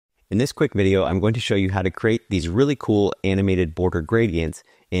In this quick video, I'm going to show you how to create these really cool animated border gradients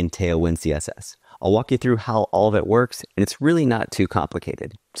in Tailwind CSS. I'll walk you through how all of it works, and it's really not too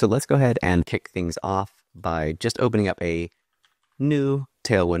complicated. So let's go ahead and kick things off by just opening up a new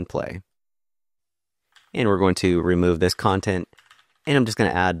Tailwind play. And we're going to remove this content, and I'm just going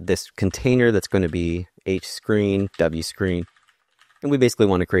to add this container that's going to be H screen, W screen. And we basically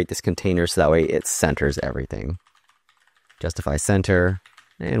want to create this container so that way it centers everything. Justify center,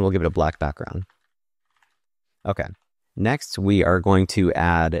 and we'll give it a black background. Okay, next we are going to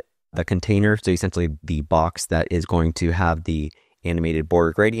add the container, so essentially the box that is going to have the animated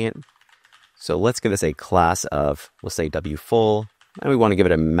border gradient. So let's give this a class of, we'll say W full, and we want to give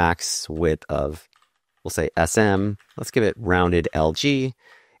it a max width of, we'll say SM. Let's give it rounded LG,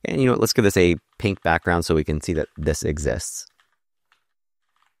 and you know what, let's give this a pink background so we can see that this exists.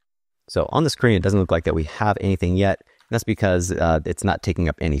 So on the screen, it doesn't look like that we have anything yet. That's because it's not taking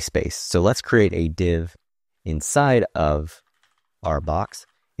up any space. So let's create a div inside of our box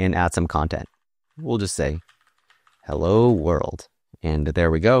and add some content. We'll just say, hello world. And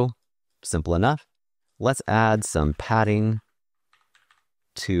there we go. Simple enough. Let's add some padding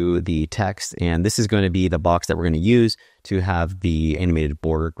to the text. And this is going to be the box that we're going to use to have the animated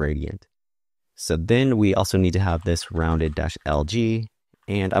border gradient. So then we also need to have this rounded -LG.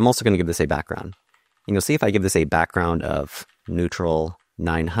 And I'm also going to give this a background. And you'll see if I give this a background of neutral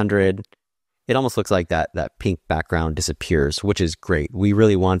 900, it almost looks like that pink background disappears, which is great. We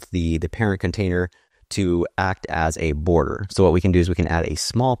really want the parent container to act as a border. So what we can do is we can add a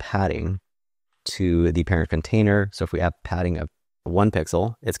small padding to the parent container. So if we add padding of 1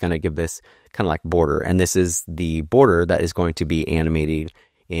 pixel, it's going to give this kind of like border. And this is the border that is going to be animated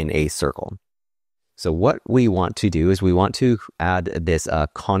in a circle. So what we want to do is we want to add this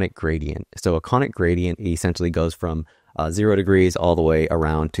conic gradient. So a conic gradient essentially goes from 0 degrees all the way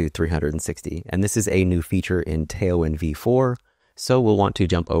around to 360. And this is a new feature in Tailwind v4. So we'll want to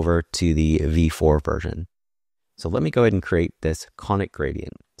jump over to the v4 version. So let me go ahead and create this conic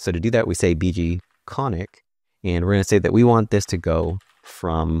gradient. So to do that, we say bg conic, and we're going to say that we want this to go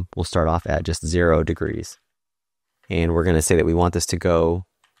from, we'll start off at just 0 degrees. And we're going to say that we want this to go,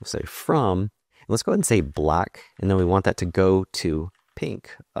 we'll say from, let's go ahead and say black, and then we want that to go to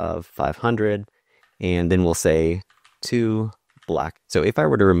pink of 500, and then we'll say to black. So if I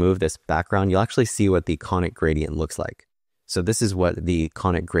were to remove this background, you'll actually see what the conic gradient looks like. So this is what the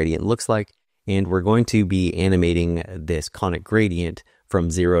conic gradient looks like, and we're going to be animating this conic gradient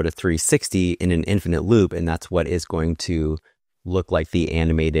from 0 to 360 in an infinite loop, and that's what is going to look like the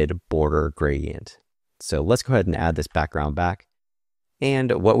animated border gradient. So let's go ahead and add this background back.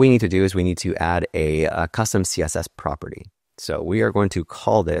 And what we need to do is we need to add a custom CSS property. So we are going to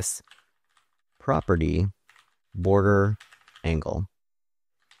call this property border angle.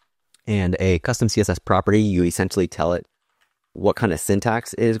 And a custom CSS property, you essentially tell it what kind of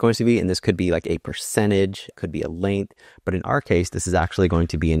syntax it is going to be. And this could be like a percentage, could be a length, but in our case, this is actually going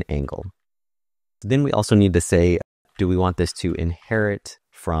to be an angle. Then we also need to say, do we want this to inherit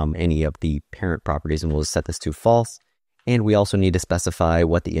from any of the parent properties? And we'll set this to false. And we also need to specify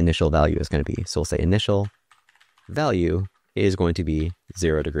what the initial value is going to be. So we'll say initial value is going to be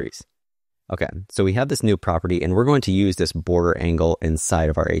 0 degrees. Okay, so we have this new property, and we're going to use this border angle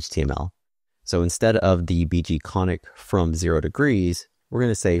inside of our HTML. So instead of the bg conic from 0 degrees, we're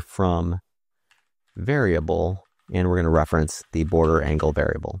going to say from variable, and we're going to reference the border angle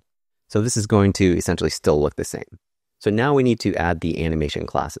variable. So this is going to essentially still look the same. So now we need to add the animation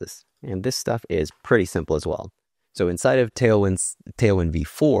classes. And this stuff is pretty simple as well. So inside of Tailwind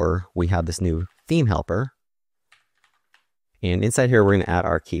v4, we have this new theme helper. And inside here, we're going to add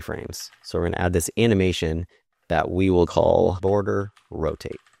our keyframes. So we're going to add this animation that we will call border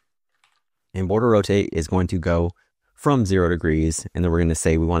rotate. And border rotate is going to go from 0 degrees. And then we're going to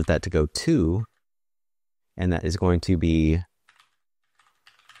say we want that to go to, and that is going to be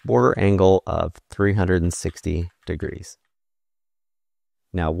border angle of 360 degrees.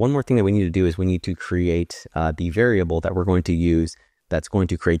 Now, one more thing that we need to do is we need to create the variable that we're going to use that's going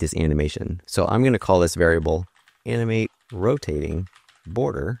to create this animation. So I'm going to call this variable animate rotating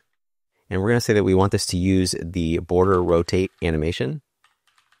border. And we're going to say that we want this to use the border rotate animation.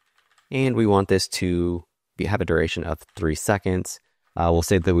 And we want this to have a duration of 3 seconds. We'll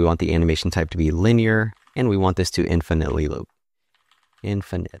say that we want the animation type to be linear, and we want this to infinitely loop.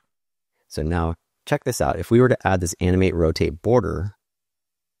 Infinite. So now check this out. If we were to add this animate rotate border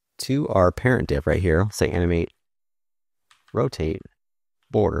to our parent div right here, say animate rotate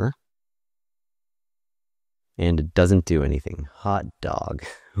border, and it doesn't do anything. Hot dog.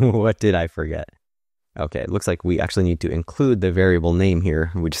 What did I forget? Okay, it looks like we actually need to include the variable name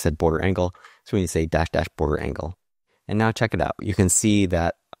here. We just said border angle, so we need to say dash dash border angle. And now check it out. You can see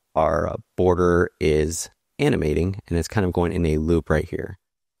that our border is animating and it's kind of going in a loop right here.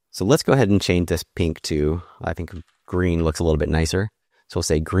 So let's go ahead and change this pink to, I think green looks a little bit nicer. So we'll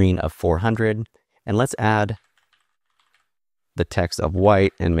say green of 400, and let's add the text of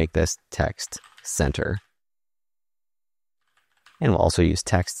white and make this text center. And we'll also use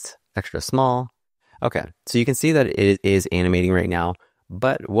text extra small. Okay, so you can see that it is animating right now,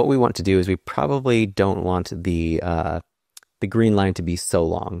 but what we want to do is we probably don't want the green line to be so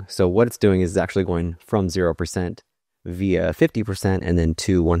long. So what it's doing is actually going from 0% via 50% and then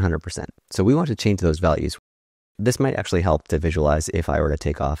to 100%. So we want to change those values. This might actually help to visualize if I were to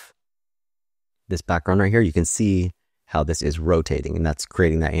take off this background right here. You can see how this is rotating, and that's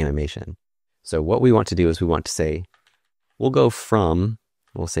creating that animation. So what we want to do is we want to say, we'll go from,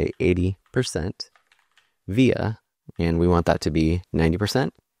 we'll say 80% via, and we want that to be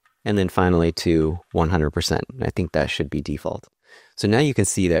 90%, and then finally to 100%. I think that should be default. So now you can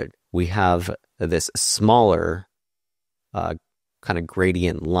see that we have this smaller kind of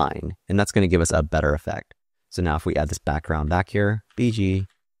gradient line, and that's going to give us a better effect. So now if we add this background back here, BG,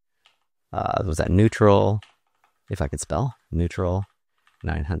 was that neutral? If I could spell, neutral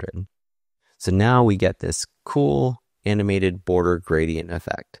 900. So now we get this cool animated border gradient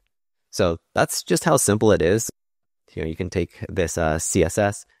effect. So that's just how simple it is. You know, you can take this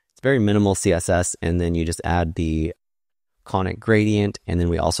CSS, it's very minimal CSS, and then you just add the conic gradient, and then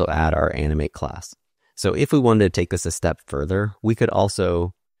we also add our animate class. So if we wanted to take this a step further, we could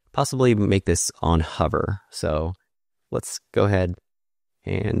also possibly make this on hover. So let's go ahead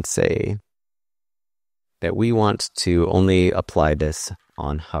and say that we want to only apply this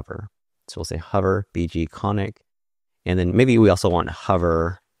on hover. So we'll say hover, BG conic, and then maybe we also want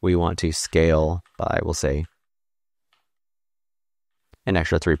hover, we want to scale by, we'll say, an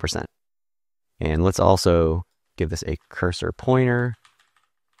extra 3%. And let's also give this a cursor pointer.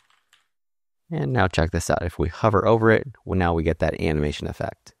 And now check this out. If we hover over it, well, now we get that animation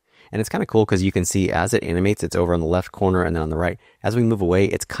effect. And it's kind of cool because you can see as it animates, it's over on the left corner and then on the right. As we move away,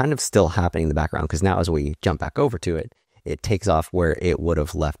 it's kind of still happening in the background because now as we jump back over to it, it takes off where it would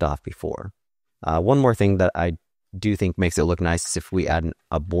have left off before. One more thing that I do think makes it look nice is if we add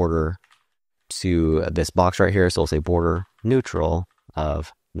a border to this box right here. So we'll say border neutral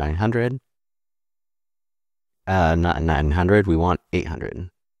of 900. Not 900, we want 800.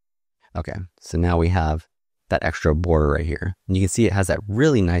 Okay, so now we have that extra border right here. And you can see it has that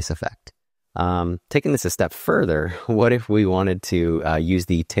really nice effect. Taking this a step further, what if we wanted to use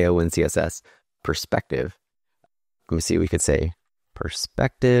the Tailwind CSS perspective? Let me see, we could say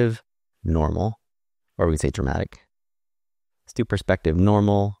perspective normal, or we could say dramatic. Let's do perspective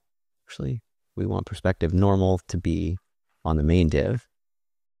normal. Actually, we want perspective normal to be on the main div.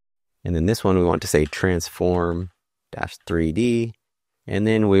 And then this one we want to say transform dash 3D. And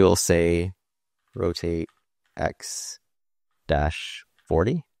then we will say rotate X dash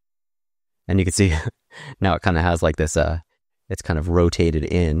 40. And you can see now it kind of has like this, it's kind of rotated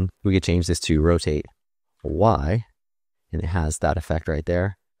in. We could change this to rotate Y, and it has that effect right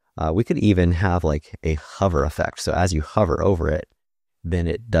there. We could even have like a hover effect. So as you hover over it, then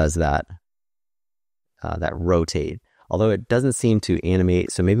it does that, that rotate. Although it doesn't seem to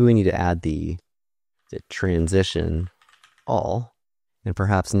animate, so maybe we need to add the transition all. And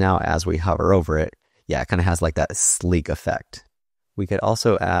perhaps now as we hover over it, yeah, it kind of has like that sleek effect. We could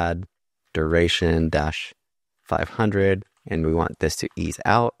also add duration dash 500, and we want this to ease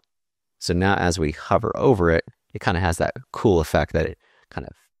out. So now as we hover over it, it kind of has that cool effect that it kind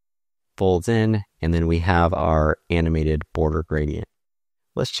of folds in, and then we have our animated border gradient.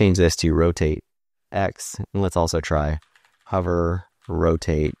 Let's change this to rotate X, and let's also try hover,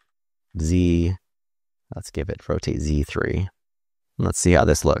 rotate Z. Let's give it rotate Z3. Let's see how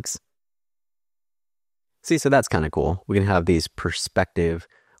this looks. See, so that's kind of cool. We can have these perspective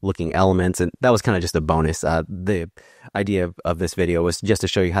looking elements, and that was kind of just a bonus. The idea of this video was just to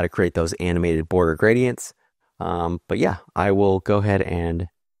show you how to create those animated border gradients. But yeah, I will go ahead and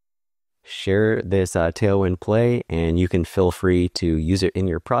share this Tailwind play, and you can feel free to use it in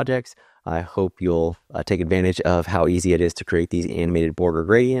your projects. I hope you'll take advantage of how easy it is to create these animated border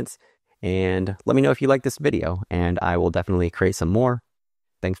gradients. And let me know if you like this video, and I will definitely create some more.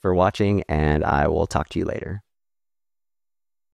 Thanks for watching, and I will talk to you later.